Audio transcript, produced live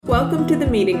Welcome to the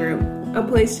Meeting Room, a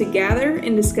place to gather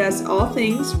and discuss all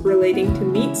things relating to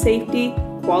meat safety,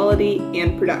 quality,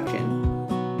 and production.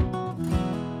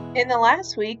 In the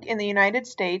last week in the United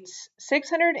States,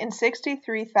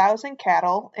 663,000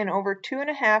 cattle and over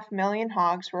 2.5 million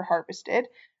hogs were harvested,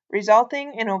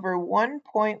 resulting in over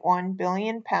 1.1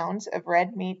 billion pounds of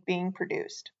red meat being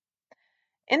produced.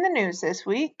 In the news this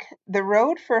week, the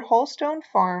road for Holstone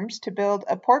Farms to build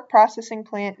a pork processing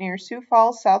plant near Sioux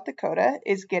Falls, South Dakota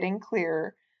is getting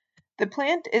clearer. The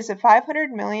plant is a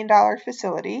 $500 million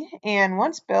facility, and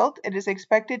once built, it is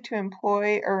expected to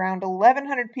employ around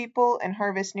 1,100 people and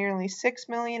harvest nearly 6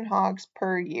 million hogs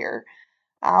per year.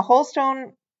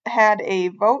 Holstone had a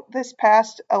vote this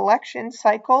past election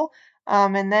cycle,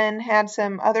 and then had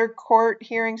some other court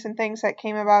hearings and things that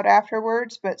came about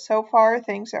afterwards, but so far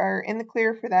things are in the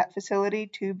clear for that facility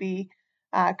to be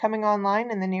coming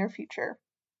online in the near future.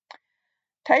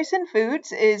 Tyson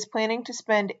Foods is planning to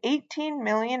spend $18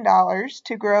 million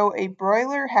to grow a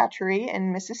broiler hatchery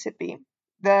in Mississippi.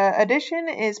 The addition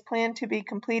is planned to be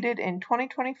completed in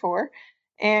 2024,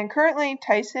 and currently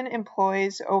Tyson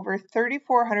employs over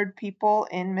 3,400 people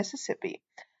in Mississippi.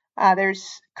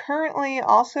 There's currently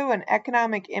also an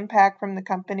economic impact from the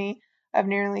company of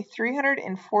nearly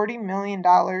 $340 million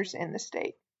in the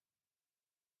state.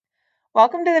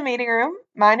 Welcome to the Meeting Room.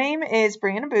 My name is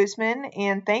Brianna Boozman,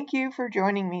 and thank you for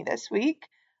joining me this week.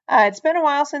 It's been a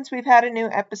while since we've had a new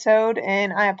episode,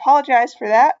 and I apologize for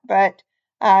that, but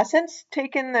since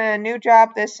taking the new job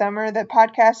this summer, the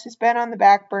podcast has been on the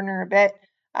back burner a bit,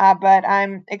 but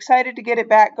I'm excited to get it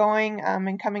back going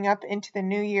and coming up into the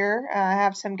new year. I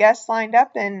have some guests lined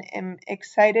up and am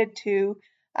excited to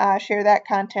share that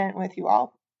content with you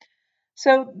all.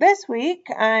 So this week,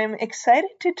 I'm excited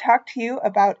to talk to you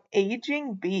about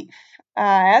aging beef.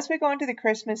 As we go into the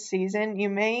Christmas season, you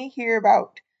may hear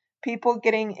about people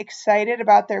getting excited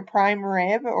about their prime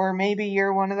rib, or maybe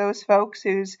you're one of those folks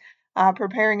who's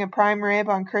preparing a prime rib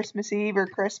on Christmas Eve or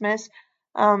Christmas.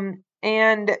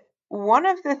 And one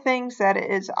of the things that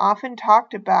is often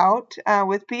talked about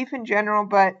with beef in general,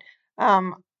 but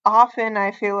often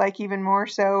I feel like even more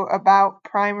so about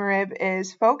prime rib,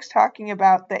 is folks talking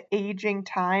about the aging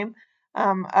time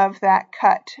of that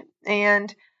cut.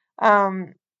 And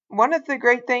one of the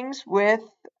great things with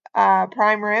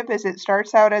prime rib is it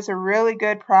starts out as a really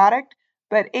good product,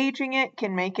 but aging it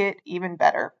can make it even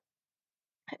better.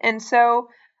 And so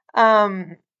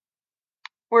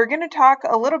we're going to talk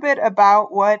a little bit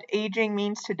about what aging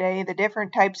means today, the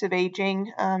different types of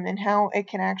aging, and how it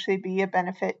can actually be a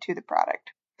benefit to the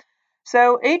product.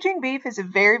 So aging beef is a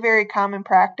very, very common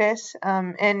practice,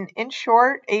 and in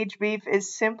short, aged beef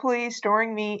is simply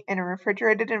storing meat in a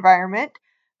refrigerated environment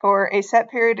for a set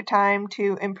period of time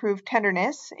to improve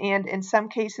tenderness and, in some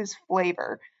cases,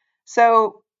 flavor.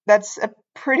 So that's a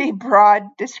pretty broad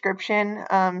description,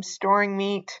 storing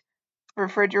meat,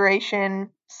 refrigeration,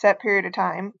 set period of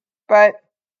time, but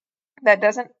that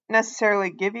doesn't necessarily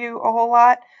give you a whole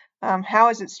lot. How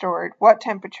is it stored? What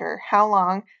temperature? How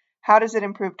long? How does it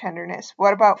improve tenderness?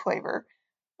 What about flavor?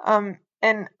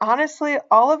 And honestly,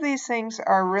 all of these things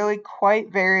are really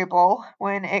quite variable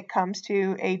when it comes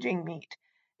to aging meat.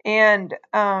 And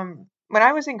when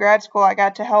I was in grad school, I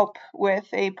got to help with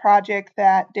a project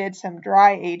that did some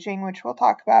dry aging, which we'll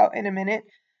talk about in a minute.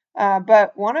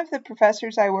 But one of the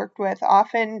professors I worked with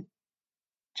often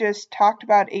just talked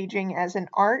about aging as an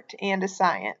art and a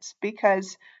science,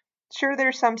 because sure,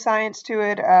 there's some science to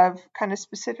it of kind of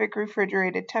specific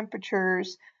refrigerated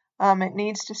temperatures. It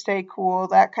needs to stay cool,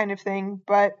 that kind of thing.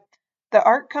 But the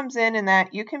art comes in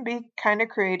that you can be kind of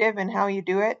creative in how you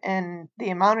do it and the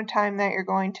amount of time that you're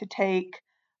going to take,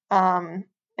 and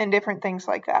different things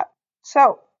like that.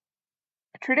 So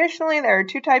traditionally, there are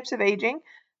two types of aging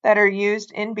that are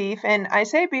used in beef. And I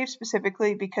say beef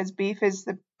specifically because beef is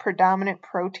the predominant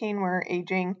protein where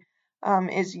aging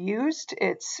is used.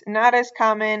 It's not as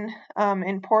common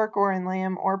in pork or in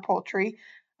lamb or poultry.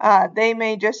 They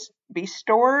may just be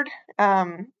stored,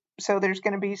 so there's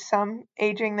going to be some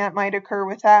aging that might occur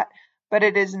with that, but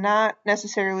it is not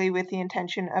necessarily with the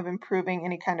intention of improving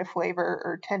any kind of flavor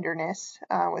or tenderness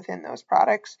within those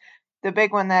products. The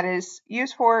big one that is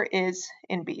used for is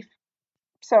in beef.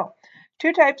 So,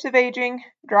 two types of aging: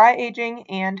 dry aging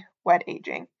and wet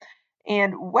aging.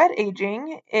 And wet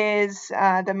aging is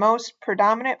the most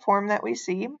predominant form that we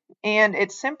see, and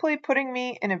it's simply putting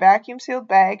meat in a vacuum sealed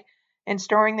bag and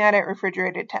storing that at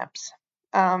refrigerated temps.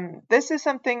 This is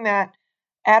something that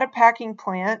at a packing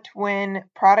plant, when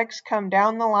products come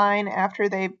down the line after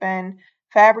they've been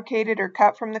fabricated or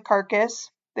cut from the carcass,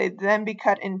 they then be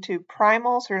cut into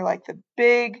primals, or like the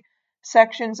big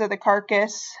sections of the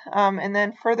carcass, and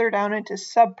then further down into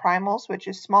subprimals, which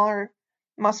is smaller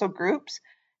muscle groups.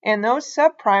 And those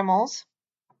subprimals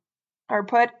are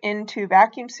put into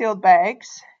vacuum sealed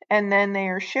bags, and then they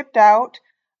are shipped out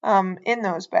in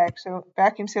those bags. So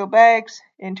vacuum sealed bags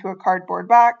into a cardboard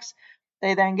box.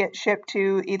 They then get shipped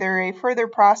to either a further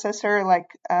processor, like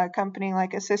a company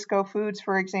like a Sysco Foods,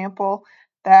 for example,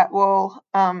 that will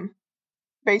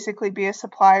basically be a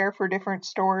supplier for different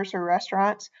stores or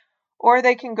restaurants, or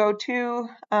they can go to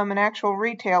an actual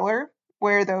retailer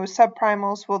where those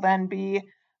subprimals will then be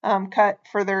cut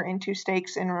further into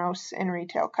steaks and roasts and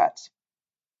retail cuts.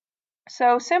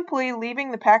 So simply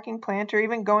leaving the packing plant or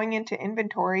even going into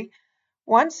inventory,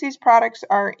 once these products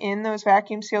are in those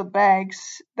vacuum sealed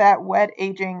bags, that wet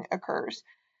aging occurs.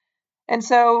 And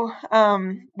so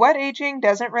wet aging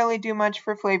doesn't really do much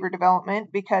for flavor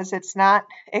development because it's not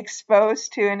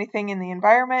exposed to anything in the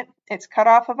environment. It's cut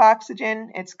off of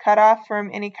oxygen. It's cut off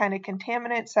from any kind of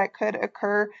contaminants that could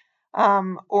occur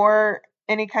or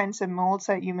any kinds of molds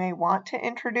that you may want to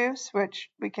introduce, which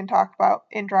we can talk about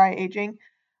in dry aging.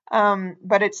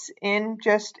 But it's in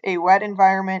just a wet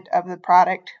environment of the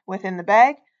product within the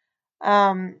bag.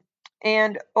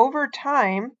 And over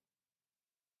time,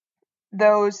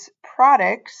 those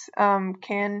products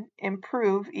can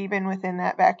improve even within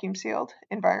that vacuum sealed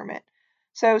environment.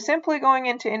 So simply going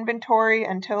into inventory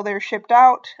until they're shipped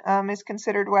out is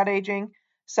considered wet aging.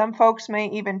 Some folks may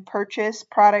even purchase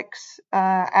products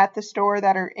at the store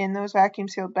that are in those vacuum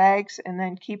sealed bags and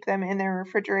then keep them in their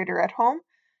refrigerator at home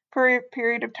for a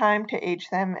period of time to age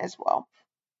them as well.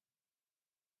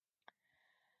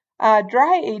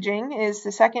 Dry aging is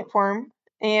the second form,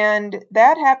 and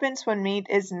that happens when meat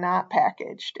is not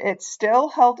packaged. It's still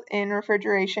held in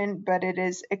refrigeration, but it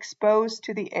is exposed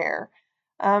to the air.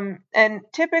 And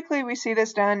typically we see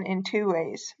this done in two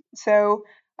ways. So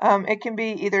it can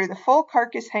be either the full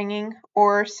carcass hanging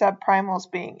or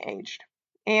subprimals being aged.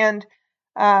 And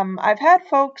I've had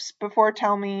folks before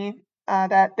tell me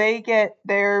that they get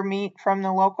their meat from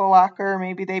the local locker.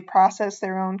 Maybe they process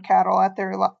their own cattle at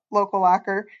their local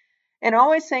locker, and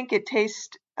always think it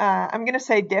tastes, I'm going to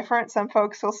say different. Some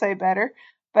folks will say better,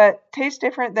 but tastes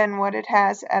different than what it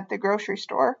has at the grocery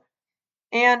store.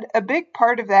 And a big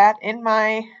part of that, in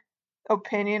my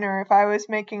opinion, or if I was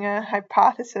making a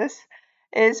hypothesis,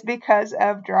 is because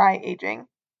of dry aging.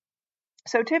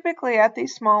 So typically at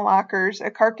these small lockers, a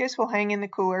carcass will hang in the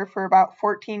cooler for about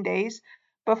 14 days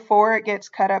before it gets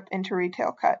cut up into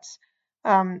retail cuts.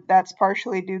 That's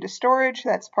partially due to storage,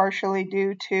 that's partially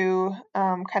due to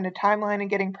kind of timeline of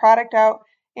getting product out,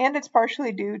 and it's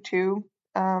partially due to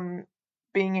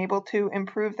being able to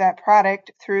improve that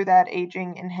product through that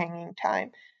aging and hanging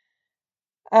time.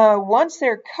 Once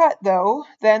they're cut, though,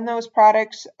 then those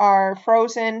products are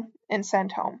frozen and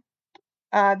sent home.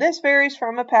 This varies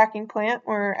from a packing plant,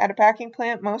 where at a packing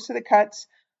plant, most of the cuts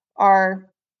are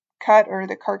cut, or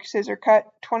the carcasses are cut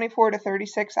 24 to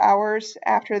 36 hours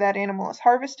after that animal is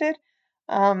harvested.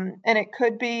 And it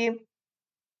could be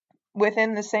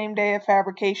within the same day of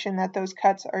fabrication that those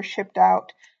cuts are shipped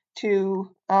out to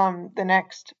the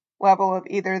next level of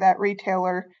either that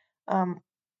retailer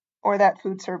or that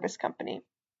food service company.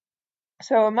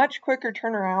 So a much quicker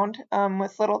turnaround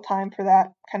with little time for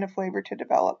that kind of flavor to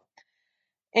develop.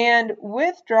 And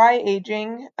with dry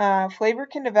aging, flavor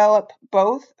can develop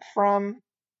both from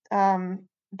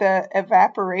the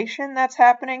evaporation that's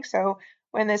happening. So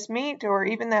when this meat or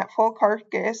even that full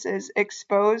carcass is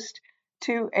exposed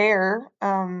to air,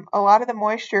 a lot of the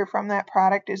moisture from that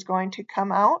product is going to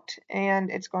come out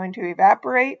and it's going to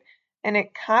evaporate, and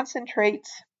it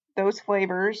concentrates those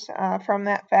flavors from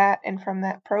that fat and from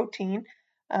that protein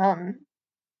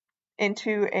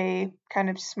into a kind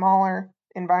of smaller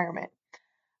environment.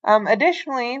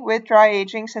 Additionally, with dry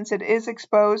aging, since it is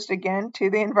exposed again to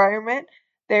the environment,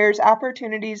 there's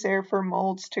opportunities there for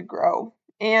molds to grow.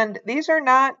 And these are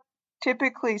not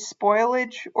typically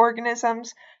spoilage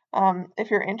organisms.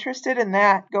 If you're interested in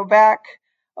that, go back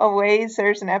a ways.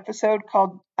 There's an episode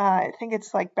called, I think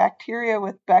it's like Bacteria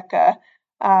with Becca,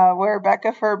 where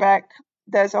Becca Furbeck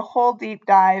does a whole deep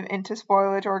dive into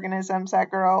spoilage organisms.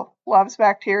 That girl loves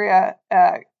bacteria.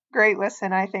 Great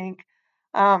listen, I think.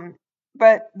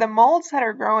 But the molds that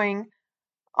are growing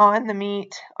on the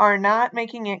meat are not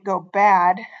making it go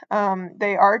bad.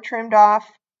 They are trimmed off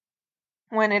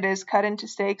when it is cut into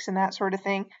steaks and that sort of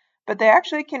thing, but they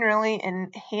actually can really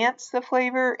enhance the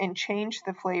flavor and change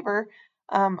the flavor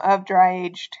of dry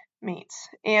aged meats.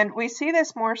 And we see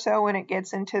this more so when it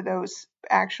gets into those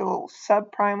actual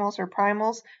subprimals or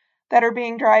primals that are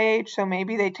being dry aged. So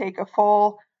maybe they take a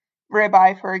full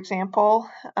ribeye, for example,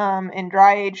 and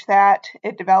dry age that,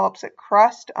 it develops a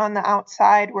crust on the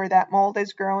outside where that mold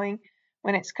is growing.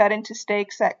 When it's cut into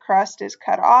steaks, that crust is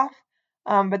cut off,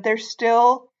 but there's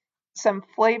still some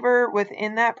flavor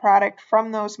within that product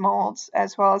from those molds,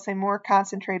 as well as a more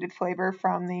concentrated flavor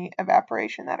from the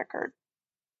evaporation that occurred.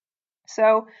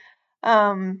 So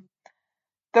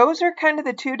those are kind of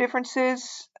the two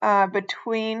differences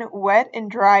between wet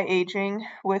and dry aging,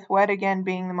 with wet again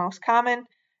being the most common.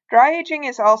 Dry aging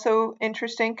is also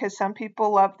interesting because some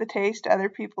people love the taste, other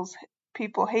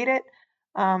people hate it.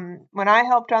 When I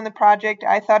helped on the project,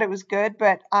 I thought it was good,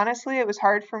 but honestly, it was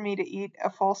hard for me to eat a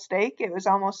full steak. It was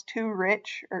almost too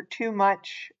rich or too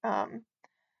much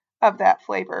of that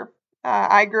flavor.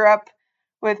 I grew up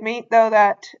with meat, though,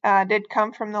 that did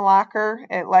come from the locker.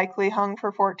 It likely hung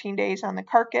for 14 days on the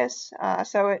carcass,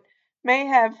 so it may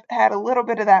have had a little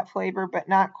bit of that flavor, but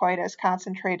not quite as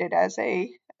concentrated as a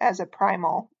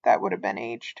primal that would have been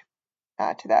aged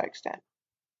to that extent.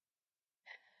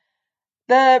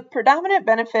 The predominant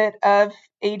benefit of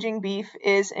aging beef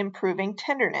is improving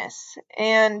tenderness,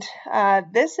 and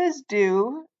this is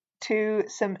due to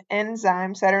some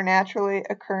enzymes that are naturally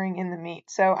occurring in the meat.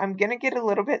 So I'm going to get a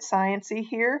little bit sciencey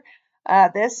here.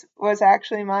 This was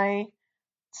actually my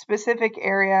specific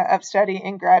area of study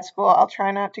in grad school. I'll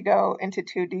try not to go into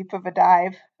too deep of a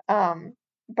dive,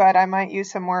 but I might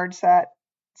use some words that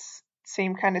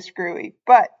seem kind of screwy.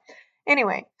 But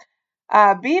anyway,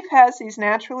 beef has these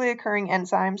naturally occurring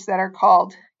enzymes that are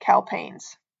called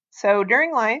calpains. So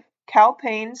during life,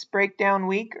 calpains break down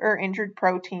weak or injured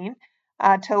protein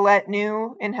to let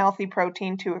new and healthy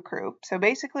protein to accrue. So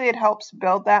basically, it helps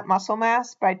build that muscle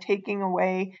mass by taking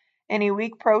away any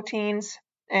weak proteins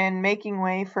and making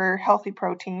way for healthy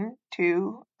protein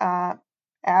to add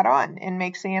on and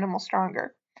makes the animal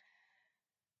stronger.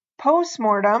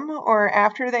 Post-mortem, or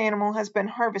after the animal has been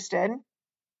harvested,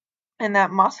 and that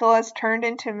muscle has turned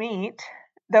into meat,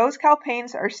 those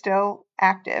calpains are still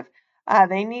active.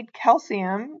 They need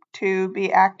calcium to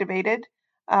be activated,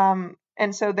 and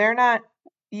so they're not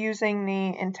using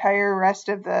the entire rest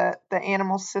of the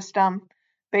animal system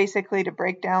basically to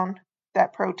break down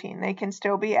that protein. They can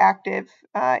still be active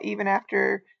even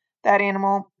after that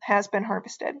animal has been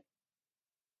harvested.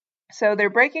 So they're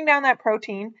breaking down that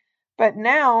protein, but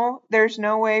now there's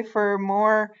no way for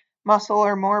more muscle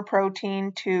or more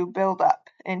protein to build up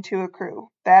and to accrue.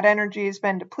 That energy has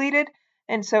been depleted,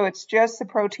 and so it's just the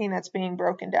protein that's being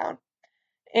broken down.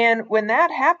 And when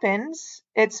that happens,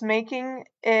 it's making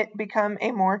it become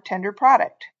a more tender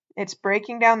product. It's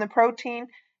breaking down the protein,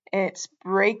 it's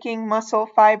breaking muscle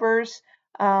fibers,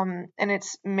 and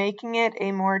it's making it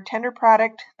a more tender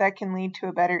product that can lead to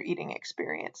a better eating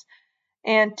experience.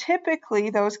 And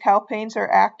typically, those calpains are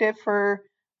active for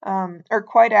are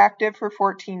quite active for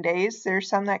 14 days. There's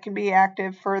some that can be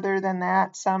active further than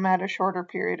that, some at a shorter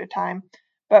period of time.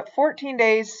 But 14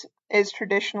 days is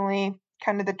traditionally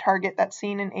kind of the target that's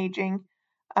seen in aging,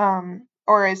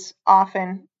 or is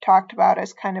often talked about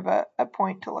as kind of a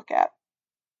point to look at.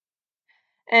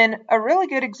 And a really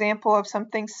good example of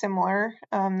something similar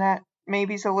that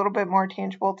maybe is a little bit more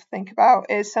tangible to think about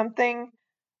is something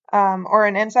or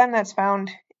an enzyme that's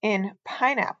found in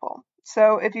pineapple.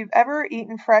 So if you've ever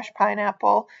eaten fresh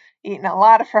pineapple, eaten a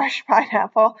lot of fresh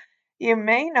pineapple, you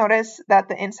may notice that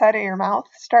the inside of your mouth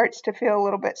starts to feel a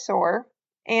little bit sore.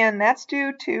 And that's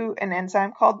due to an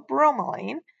enzyme called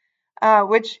bromelain,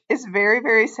 which is very,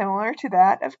 very similar to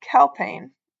that of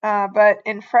calpain. But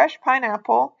in fresh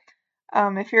pineapple,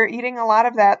 if you're eating a lot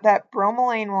of that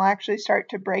bromelain will actually start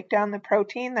to break down the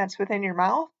protein that's within your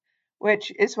mouth,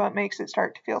 which is what makes it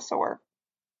start to feel sore.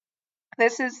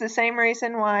 This is the same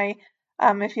reason why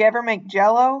if you ever make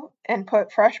Jell-O and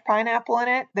put fresh pineapple in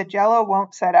it, the Jell-O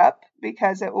won't set up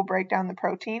because it will break down the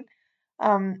protein.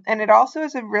 And it also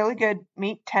is a really good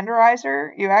meat tenderizer.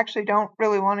 You actually don't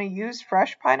really want to use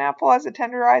fresh pineapple as a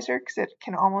tenderizer because it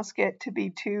can almost get to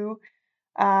be too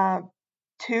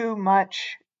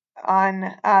much on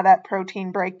that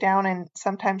protein breakdown, and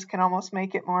sometimes can almost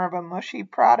make it more of a mushy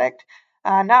product.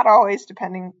 Not always,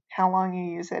 depending how long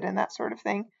you use it and that sort of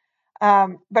thing.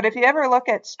 But if you ever look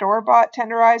at store-bought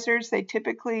tenderizers, they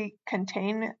typically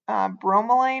contain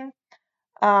bromelain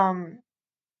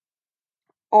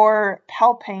or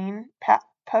palpain,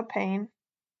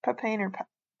 or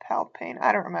palpain,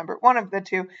 I don't remember, one of the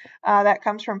two, that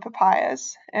comes from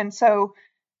papayas. And so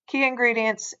key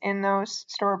ingredients in those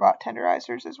store-bought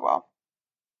tenderizers as well.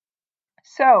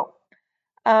 So,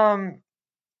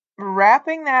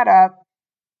 wrapping that up,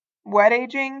 wet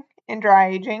aging and dry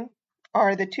aging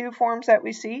are the two forms that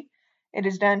we see. It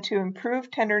is done to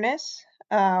improve tenderness.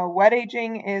 Wet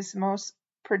aging is most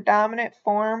predominant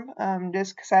form,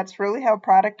 just because that's really how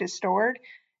product is stored,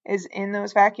 is in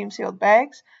those vacuum sealed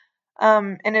bags.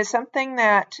 And it's something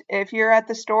that if you're at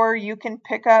the store, you can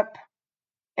pick up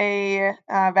a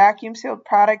vacuum sealed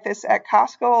product. This at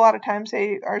Costco, a lot of times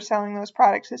they are selling those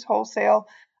products as wholesale.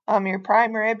 Your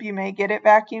prime rib, you may get it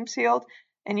vacuum sealed,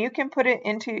 and you can put it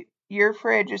into your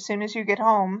fridge as soon as you get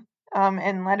home,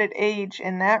 and let it age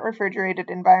in that refrigerated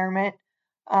environment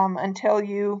until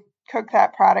you cook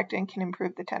that product and can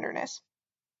improve the tenderness.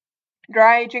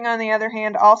 Dry aging, on the other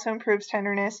hand, also improves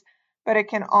tenderness, but it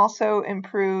can also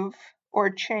improve or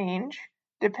change,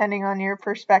 depending on your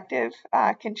perspective,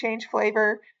 can change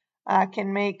flavor,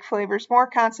 can make flavors more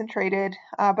concentrated,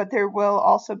 but there will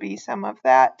also be some of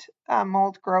that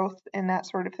mold growth and that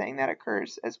sort of thing that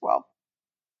occurs as well.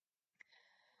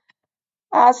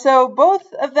 So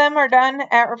both of them are done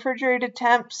at refrigerated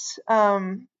temps,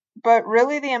 but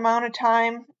really the amount of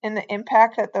time and the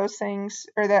impact that those things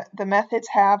or that the methods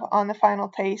have on the final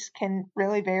taste can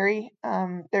really vary.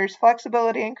 There's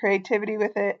flexibility and creativity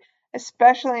with it,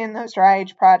 especially in those dry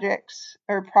age projects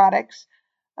or products,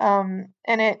 and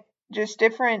it just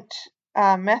different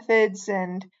methods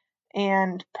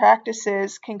and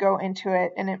practices can go into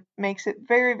it, and it makes it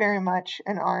very, very much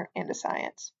an art and a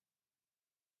science.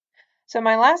 So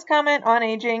my last comment on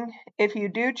aging, if you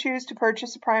do choose to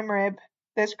purchase a prime rib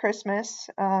this Christmas,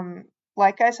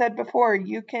 like I said before,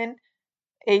 you can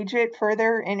age it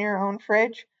further in your own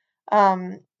fridge.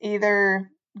 Either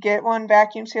get one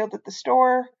vacuum sealed at the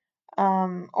store,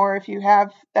 or if you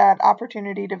have that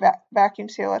opportunity to vacuum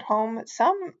seal at home,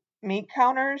 some meat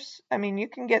counters, you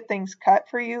can get things cut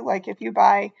for you. Like if you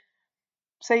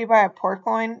say you buy a pork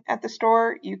loin at the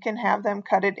store, you can have them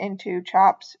cut it into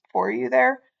chops for you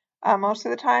there. Most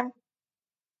of the time,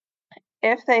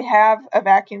 if they have a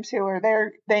vacuum sealer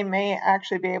there, they may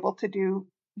actually be able to do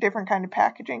different kind of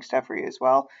packaging stuff for you as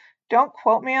well. Don't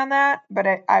quote me on that, but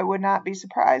I would not be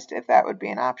surprised if that would be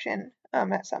an option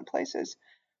at some places.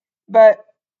 But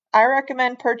I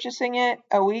recommend purchasing it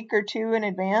a week or two in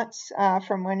advance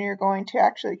from when you're going to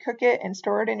actually cook it, and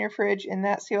store it in your fridge in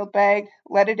that sealed bag.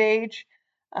 Let it age,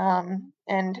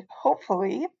 and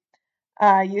hopefully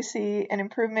you see an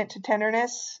improvement to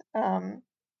tenderness,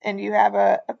 and you have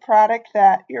a product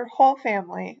that your whole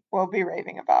family will be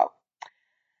raving about.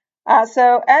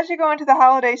 So as you go into the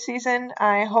holiday season,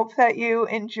 I hope that you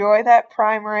enjoy that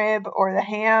prime rib or the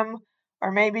ham,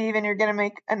 or maybe even you're going to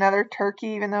make another turkey,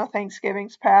 even though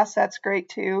Thanksgiving's passed. That's great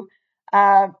too.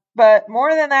 But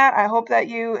more than that, I hope that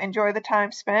you enjoy the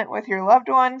time spent with your loved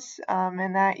ones,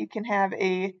 and that you can have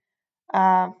a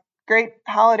great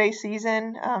holiday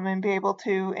season, and be able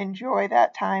to enjoy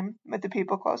that time with the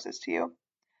people closest to you.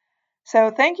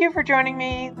 So thank you for joining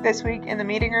me this week in the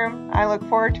meeting room. I look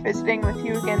forward to visiting with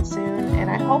you again soon, and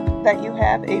I hope that you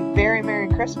have a very Merry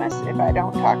Christmas if I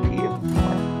don't talk to you